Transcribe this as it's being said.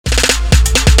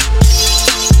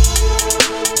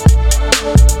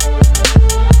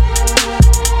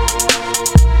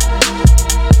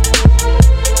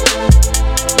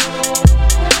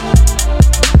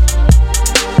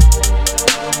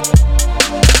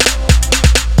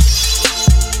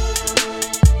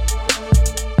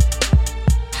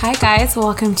Hi guys,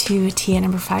 welcome to Tea at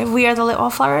number 5. We are the Lit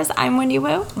Wallflowers. I'm Wendy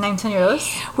Wu. And I'm Tony Rose.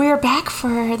 We are back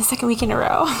for the second week in a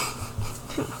row.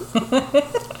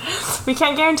 We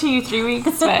can't guarantee you 3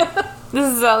 weeks, but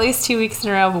this is at least 2 weeks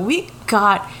in a row. But we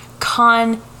got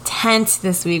content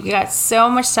this week. We got so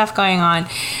much stuff going on.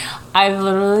 I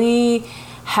literally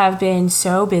have been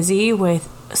so busy with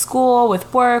school,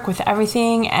 with work, with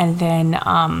everything, and then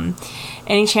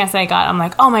any chance that I got, I'm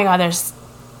like, oh my god,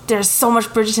 there's so much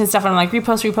Bridgerton stuff, and I'm like,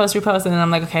 repost, and then I'm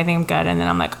like, okay, I think I'm good, and then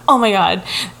I'm like, oh my god,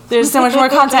 there's so much more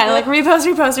content, and like,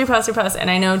 repost,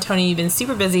 and I know, Tony, you've been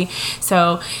super busy,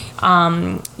 so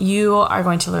you are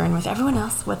going to learn with everyone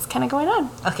else what's kind of going on.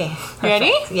 Okay. Perfect. You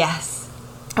ready? Yes.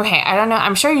 Okay, I don't know,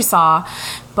 I'm sure you saw,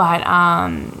 but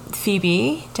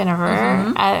Phoebe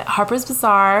Jennifer at Harper's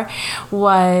Bazaar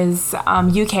was,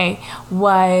 UK,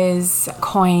 was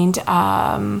coined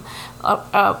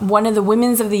one of the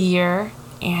Women's of the Year,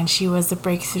 and she was a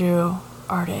breakthrough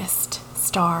artist,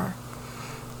 star,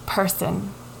 person.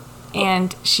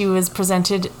 And she was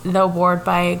presented the award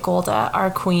by Golda, our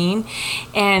queen.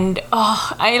 And,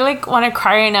 I, like, want to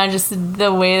cry right now, just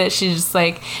the way that she's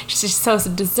so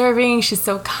deserving. She's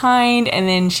so kind. And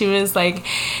then she's like,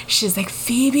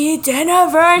 Phoebe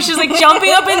Jennifer. She's, like,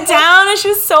 jumping up and down. And she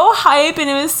was so hype. And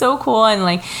it was so cool. And,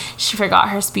 like, she forgot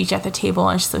her speech at the table.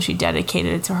 And so she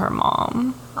dedicated it to her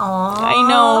mom. Aww. I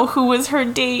know. Who was her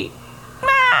date?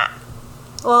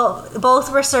 Well,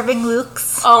 both were serving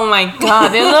Luke's. Oh my god,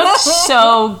 they looked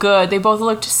so good. They both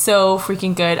looked so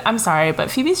freaking good. I'm sorry, but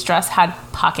Phoebe's dress had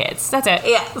pockets. That's it.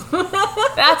 Yeah.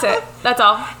 That's it. That's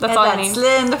all. That's all I need.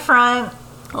 Slit in the front.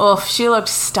 Oh, she looked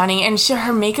stunning. And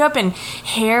her makeup and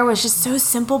hair was just so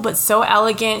simple but so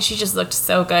elegant. She just looked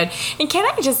so good. And can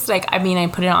I just, I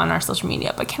put it on our social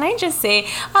media, but can I just say,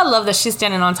 I love that she's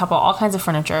standing on top of all kinds of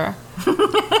furniture.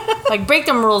 Like, break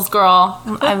them rules, girl.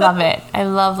 I love it. I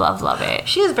love it.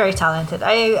 She is very talented.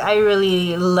 I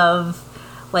really love,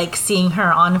 seeing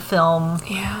her on film.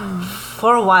 Yeah.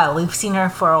 For a while. We've seen her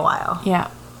for a while.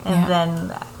 Yeah. And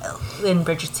then in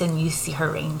Bridgerton, you see her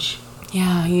range.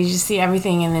 Yeah, you just see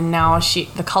everything, and then now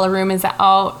the color room is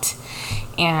out,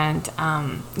 and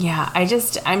I'm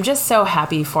just so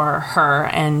happy for her,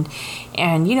 and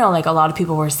a lot of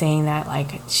people were saying that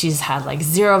she's had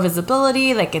zero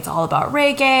visibility, it's all about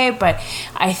reggae, but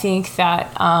I think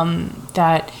that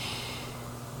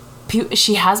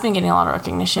she has been getting a lot of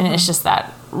recognition. It's just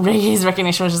that reggae's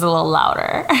recognition was just a little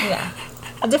louder. Yeah,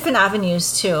 different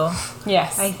avenues too.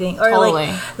 Yes, I think, or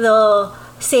totally. the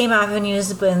same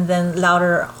avenues, but then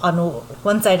louder on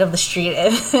one side of the street,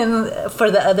 and for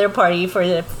the other party, for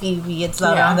the Phoebe, it's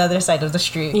louder on the other side of the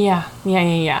street. Yeah.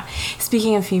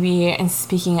 Speaking of Phoebe, and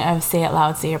speaking of Say It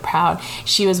Loud, Say It Proud,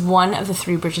 she was one of the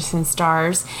 3 Bridgerton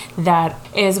stars that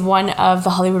is one of the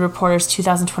Hollywood Reporter's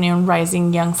 2021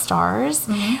 Rising Young Stars.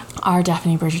 Our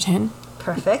Daphne Bridgerton.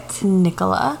 Perfect.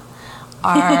 Nicola.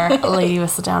 Our Lady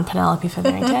Whistledown, Penelope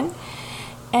Featherington.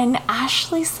 And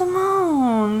Ashley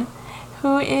Simone,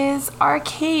 who is our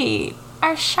Kate,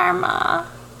 our Sharma.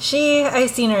 I've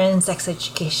seen her in Sex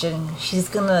Education. She's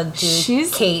gonna do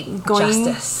Kate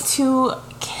justice. To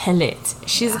kill it.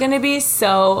 She's gonna be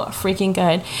so freaking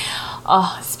good.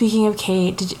 Oh, speaking of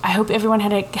Kate, I hope everyone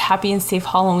had a happy and safe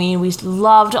Halloween. We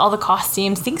loved all the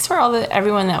costumes. Thanks for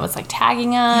everyone that was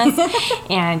tagging us,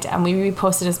 and we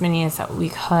reposted as many as that we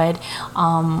could.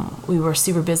 We were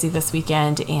super busy this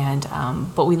weekend, and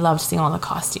but we loved seeing all the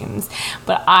costumes.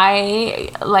 But I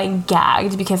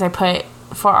gagged because I put,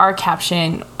 for our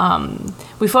caption,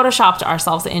 we photoshopped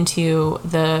ourselves into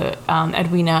the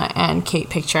Edwina and Kate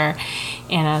picture,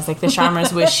 and I was like, the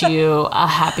Sharmers wish you a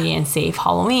happy and safe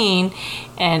Halloween.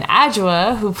 And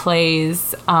Adjoa, who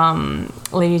plays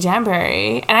Lady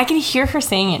Danbury, and I can hear her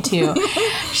saying it too,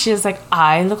 she was like,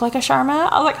 I look like a Sharma?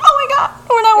 I was like, oh my god,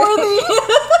 we're not worthy.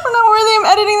 I'm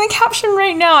editing the caption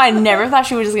right now. I never thought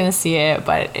she was just gonna see it,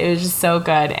 but it was just so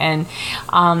good. And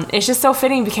it's just so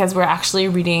fitting because we're actually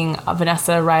reading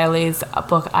Vanessa Riley's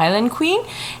book Island Queen,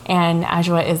 and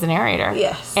Adjoa is the narrator.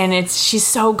 Yes. And she's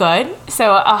so good.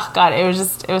 So, oh god, it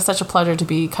was such a pleasure to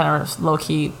be kind of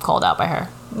low-key called out by her.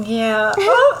 Yeah.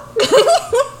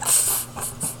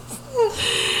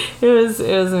 It was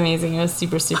amazing. It was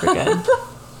super, super good.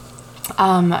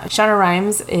 Shonda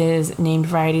Rhimes is named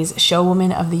Variety's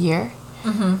Showwoman of the Year.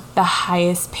 The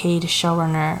highest paid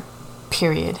showrunner,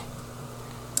 period.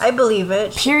 I believe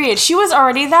it. Period. She was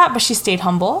already that, but she stayed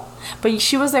humble. But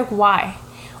she was like, why?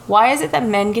 Why is it that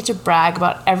men get to brag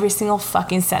about every single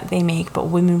fucking cent they make, but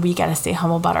women, we gotta stay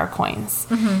humble about our coins?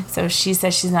 So she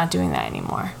says she's not doing that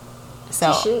anymore.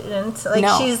 So she shouldn't.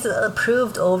 She's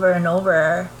proved over and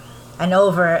over and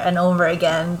over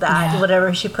again that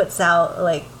whatever she puts out,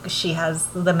 like, she has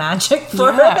the magic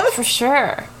for it. For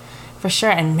sure. For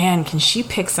sure. And man, can she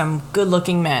pick some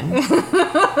good-looking men.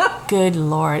 Good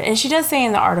Lord. And she does say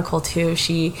in the article, too,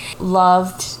 she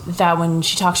loved that when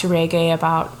she talked to Reggae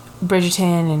about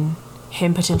Bridgerton and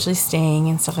him potentially staying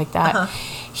and stuff like that,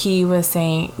 he was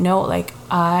saying, no, like,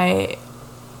 I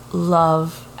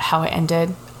love how it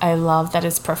ended. I love that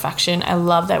it's perfection. I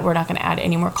love that we're not going to add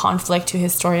any more conflict to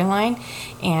his storyline.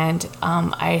 And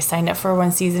I signed up for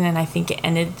one season, and I think it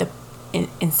ended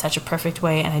in such a perfect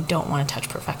way, and I don't want to touch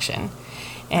perfection.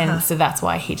 And so that's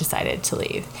why he decided to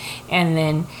leave. And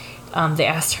then they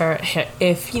asked her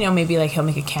if, maybe like he'll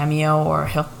make a cameo or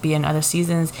he'll be in other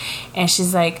seasons. And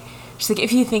she's like,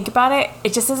 if you think about it,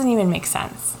 it just doesn't even make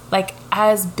sense. Like,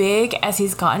 as big as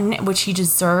he's gotten, which he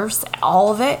deserves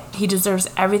all of it, he deserves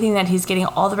everything that he's getting,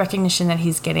 all the recognition that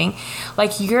he's getting.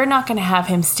 Like, you're not going to have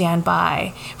him stand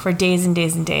by for days and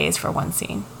days and days for one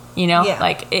scene.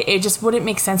 Like, it just wouldn't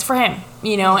make sense for him,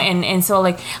 and so,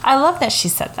 like, I love that she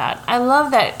said that. I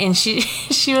love that. And she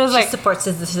was like, she supports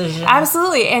his decision.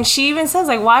 Absolutely. And she even says,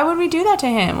 like, why would we do that to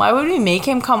him? Why would we make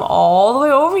him come all the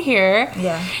way over here?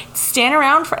 Yeah. Stand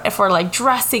around for like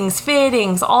dressings,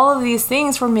 fittings, all of these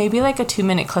things for maybe like a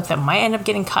 2-minute clip that might end up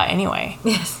getting cut anyway.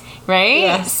 Yes. Right?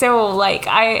 Yes. So, like,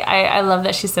 I love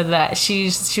that she said that. She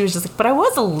was just like, but I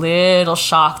was a little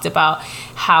shocked about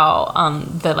how,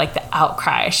 the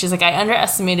outcry. She's like, I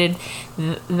underestimated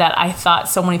that I thought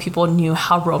so many people knew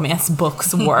how romance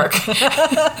books work.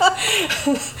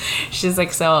 She's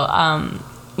like, so,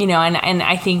 and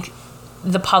I think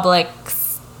the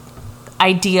public's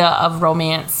idea of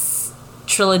romance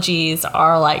trilogies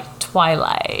are like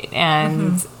Twilight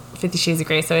and 50 Shades of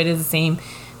Grey. So it is the same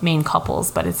main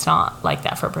couples, but it's not like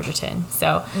that for Bridgerton.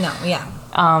 So no, yeah.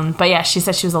 But yeah, she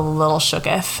said she was a little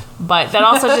shooketh, but that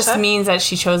also just means that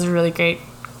she chose a really great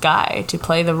guy to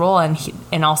play the role,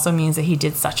 and also means that he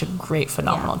did such a great,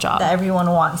 phenomenal job. That everyone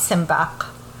wants him back.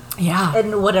 Yeah.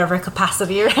 In whatever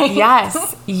capacity, right?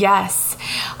 Yes.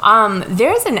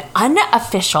 There's an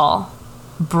unofficial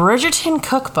Bridgerton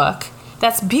cookbook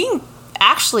that's being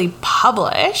actually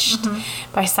published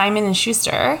by Simon &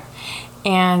 Schuster.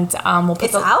 And we'll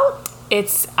put out?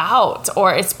 It's out,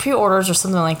 or it's pre-orders or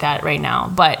something like that right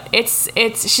now. But it's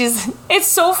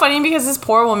so funny because this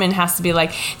poor woman has to be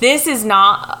like, this is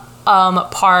not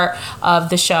part of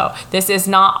the show. This is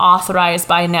not authorized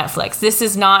by Netflix. This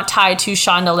is not tied to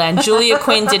Shondaland. Julia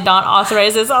Quinn did not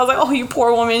authorize this. I was like, oh, you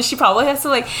poor woman. She probably has to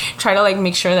like try to like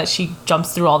make sure that she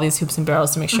jumps through all these hoops and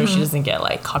barrels to make sure she doesn't get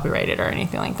like copyrighted or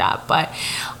anything like that. But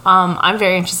I'm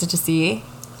very interested to see.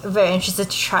 Very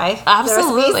interested to try.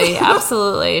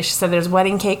 Absolutely. She said there's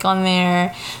wedding cake on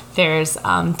there. There's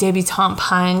debutante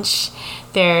punch.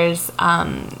 There's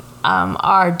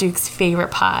our Duke's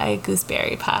favorite pie,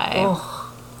 gooseberry pie.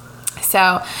 Oh. So,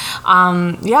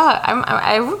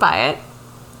 I would buy it.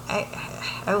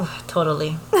 Oh,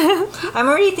 totally. I'm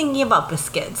already thinking about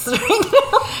biscuits right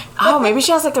now. Oh, maybe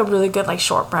she has like a really good like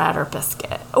shortbread or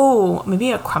biscuit. Oh, maybe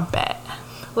a crumpet.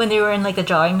 When they were in like the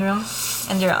drawing room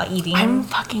and they're all eating. My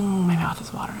mouth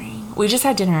is watering. We just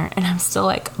had dinner and I'm still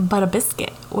like, but a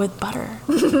biscuit with butter.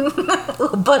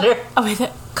 Butter. Oh, with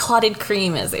clotted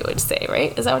cream, as they would say,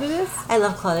 right? Is that what it is? I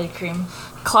love clotted cream.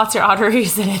 Clots your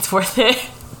arteries and it's worth it.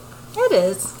 It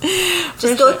is.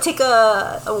 Just go take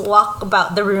a walk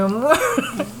about the room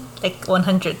like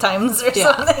 100 times or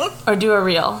something. Or do a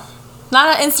reel.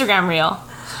 Not an Instagram reel.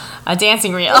 A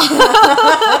dancing reel.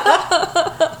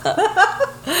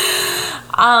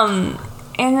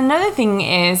 And another thing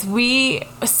is we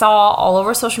saw all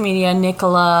over social media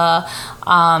Nicola,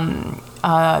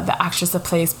 the actress that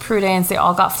plays Prudence, they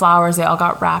all got flowers, they all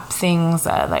got wrapped things,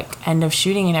 like end of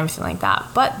shooting and everything like that.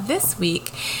 But this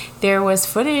week there was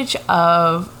footage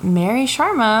of Mary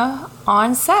Sharma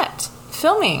on set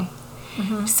filming.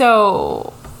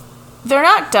 So they're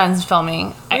not done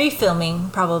filming.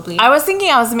 Refilming, probably. I was thinking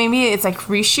maybe it's like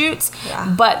reshoots.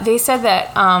 Yeah. But they said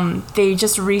that they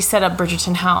just reset up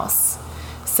Bridgerton House.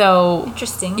 So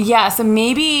interesting. Yeah, so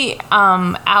maybe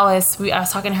Alice, I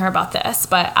was talking to her about this,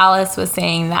 but Alice was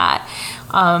saying that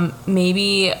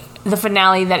maybe the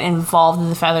finale that involved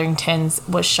the Featheringtons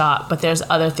was shot, but there's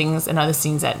other things and other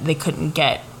scenes that they couldn't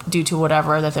get due to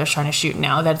whatever that they're trying to shoot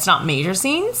now. That's not major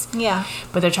scenes. Yeah.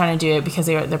 But they're trying to do it because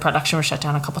their production was shut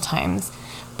down a couple times.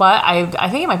 But I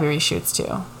think it might be reshoots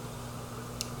too.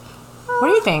 What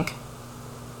do you think?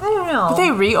 I don't know. Would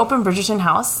they reopen Bridgerton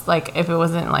House, like, if it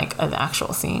wasn't, like, an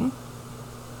actual scene?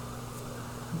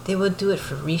 They would do it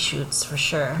for reshoots, for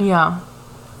sure. Yeah.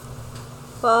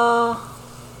 Well,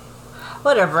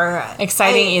 whatever.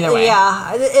 Exciting either way.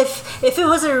 Yeah. If it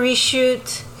was a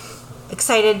reshoot,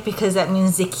 excited because that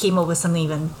means they came up with something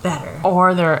even better.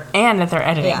 Or that they're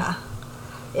editing. Yeah.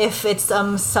 If it's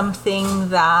something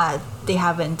that they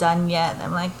haven't done yet,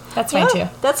 I'm like, that's fine too.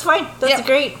 That's fine. That's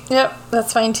great. Yep,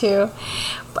 that's fine too.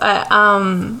 But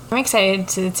I'm excited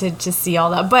to see all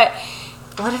that. But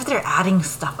what if they're adding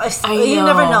stuff? I know. You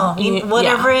never know.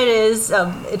 Whatever it is,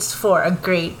 it's for a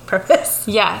great purpose.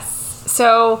 Yes.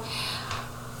 So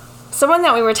someone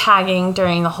that we were tagging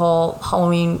during the whole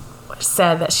Halloween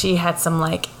said that she had some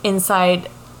like inside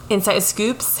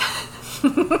scoops.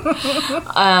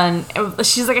 And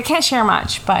she's like, I can't share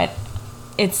much, but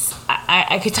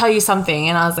I could tell you something.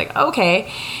 And I was like,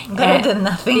 okay. Better than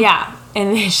nothing. Yeah.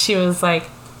 And then she was like,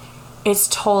 it's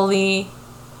totally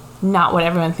not what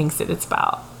everyone thinks that it's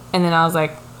about. And then I was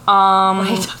like, what are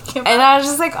you talking about? And I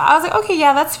was like, okay,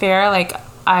 yeah, that's fair. Like,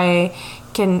 I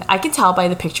can tell by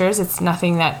the pictures. It's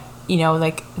nothing that,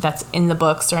 like that's in the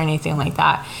books or anything like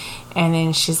that. And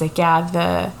then she's like,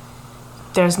 yeah,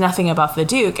 there's nothing about the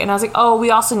Duke. And I was like, oh,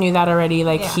 we also knew that already.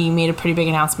 Like, he made a pretty big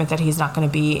announcement that he's not going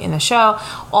to be in the show.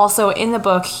 Also, in the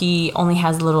book, he only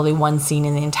has literally one scene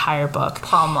in the entire book.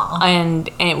 Palma. And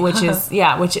which is,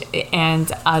 and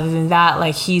other than that,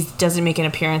 like, he doesn't make an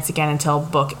appearance again until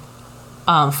book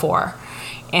 4.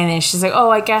 And then she's like,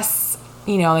 oh, I guess,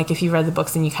 like, if you read the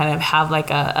books, then you kind of have, like,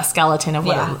 a skeleton of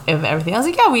of everything. I was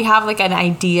like, yeah, we have, like, an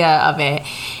idea of it.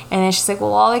 And then she's like,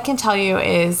 well, all I can tell you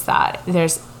is that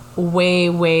there's way,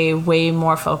 way, way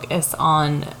more focus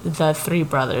on the 3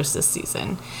 brothers this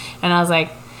season. And I was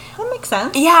like, that makes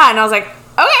sense. Yeah, and I was like,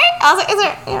 okay. I was like,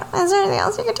 is there anything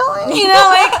else you can tell me?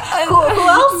 Like, who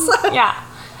else? Yeah.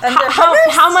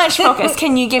 How much focus?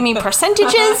 Can you give me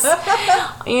percentages?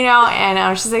 And I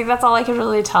was just like, that's all I could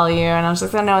really tell you. And I was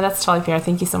like, oh, no, that's totally fair.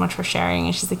 Thank you so much for sharing.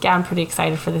 And she's like, yeah, I'm pretty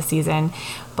excited for the season.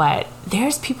 But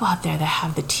there's people out there that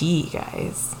have the tea,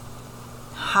 guys.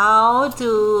 How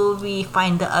do we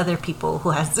find the other people who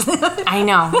has I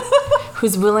know.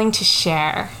 Who's willing to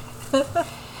share. Who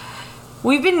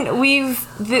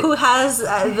has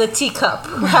the teacup?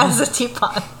 Who has the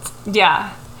teapot?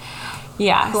 Yeah.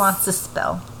 Yeah. Who wants to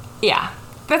spell? Yeah.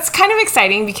 That's kind of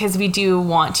exciting because we do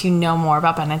want to know more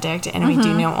about Benedict and we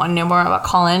do want to know more about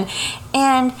Colin.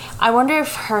 And I wonder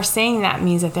if her saying that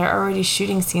means that they're already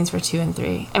shooting scenes for 2 and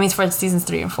 3. I mean, for seasons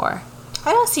 3 and 4.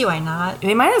 I don't see why not.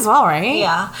 They might as well, right?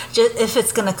 Yeah. Just if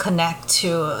it's going to connect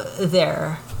to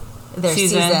their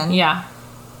season. Yeah.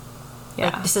 Yeah.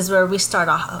 Like, this is where we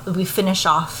finish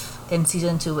off in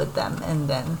season 2 with them and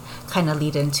then kind of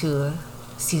lead into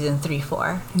season 3,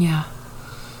 4. Yeah.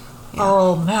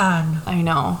 Oh, man. I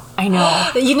know.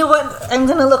 You know what I'm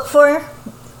going to look for?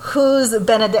 Who's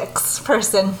Benedict's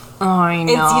person? Oh, I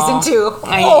know. In season 2.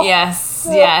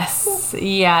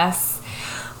 Yes.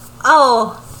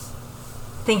 Oh,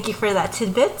 thank you for that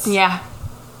tidbit. Yeah.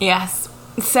 Yes.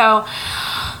 So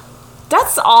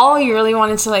that's all we really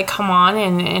wanted to like come on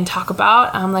and talk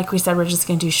about. Like we said, we're just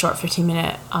going to do short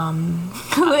 15-minute.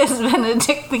 Who is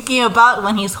Benedict thinking about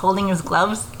when he's holding his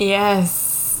gloves? Yes.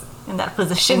 In that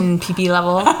position. PP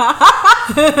level.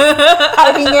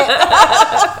 Hiding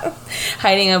it.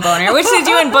 Hiding a boner. Which they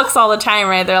do in books all the time,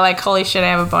 right? They're like, holy shit, I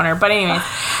have a boner. But anyways.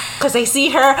 Because I see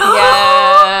her.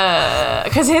 Yeah.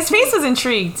 Because his face was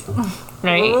intrigued.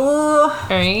 Right? Ooh.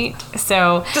 Right?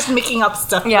 So. Just making up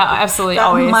stuff. Yeah, absolutely. That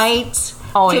always. Might.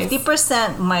 Always.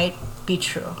 50% might be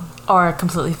true. Or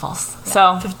completely false.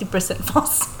 Yeah, so. 50%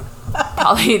 false.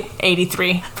 Probably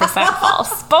 83%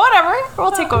 false, but whatever,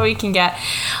 we'll take what we can get.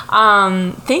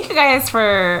 Thank you guys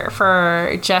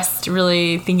for just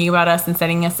really thinking about us and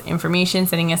sending us information,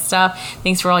 sending us stuff.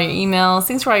 Thanks for all your emails.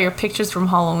 Thanks for all your pictures from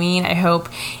Halloween. I hope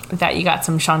that you got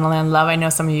some Shondaland love. I know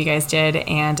some of you guys did,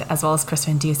 and as well as Chris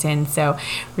Van Dusen. So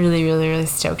really, really, really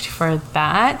stoked for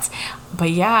that. But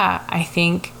yeah, I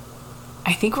think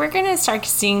we're gonna start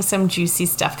seeing some juicy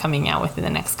stuff coming out within the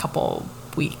next couple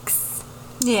weeks.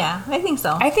 Yeah, I think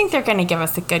so. I think they're going to give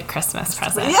us a good Christmas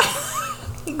present. Yeah,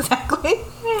 exactly.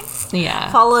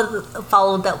 Yeah.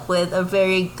 Followed up with a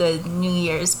very good New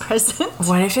Year's present.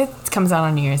 What if it comes out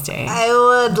on New Year's Day? I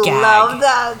would love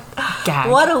that.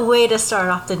 Gag. What a way to start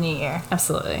off the new year.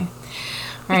 Absolutely.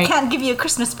 Right. We can't give you a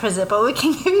Christmas present, but we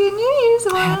can give you a New Year's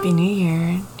one. Happy New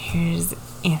Year. Here's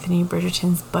Anthony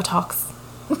Bridgerton's buttocks.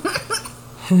 All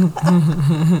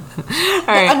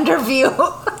right. The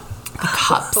underview. The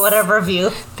cups. Whatever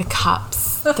view. The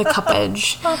cups. The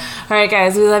cuppage. All right,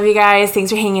 guys. We love you guys. Thanks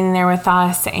for hanging in there with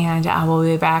us. And we'll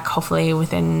be back hopefully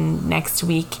within next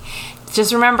week.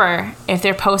 Just remember, if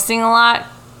they're posting a lot,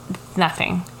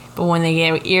 nothing. But when they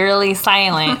get eerily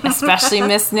silent, especially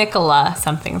Miss Nicola,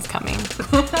 something's coming.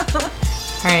 All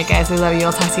right, guys. We love you.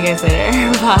 I'll talk to you guys later.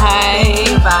 Bye.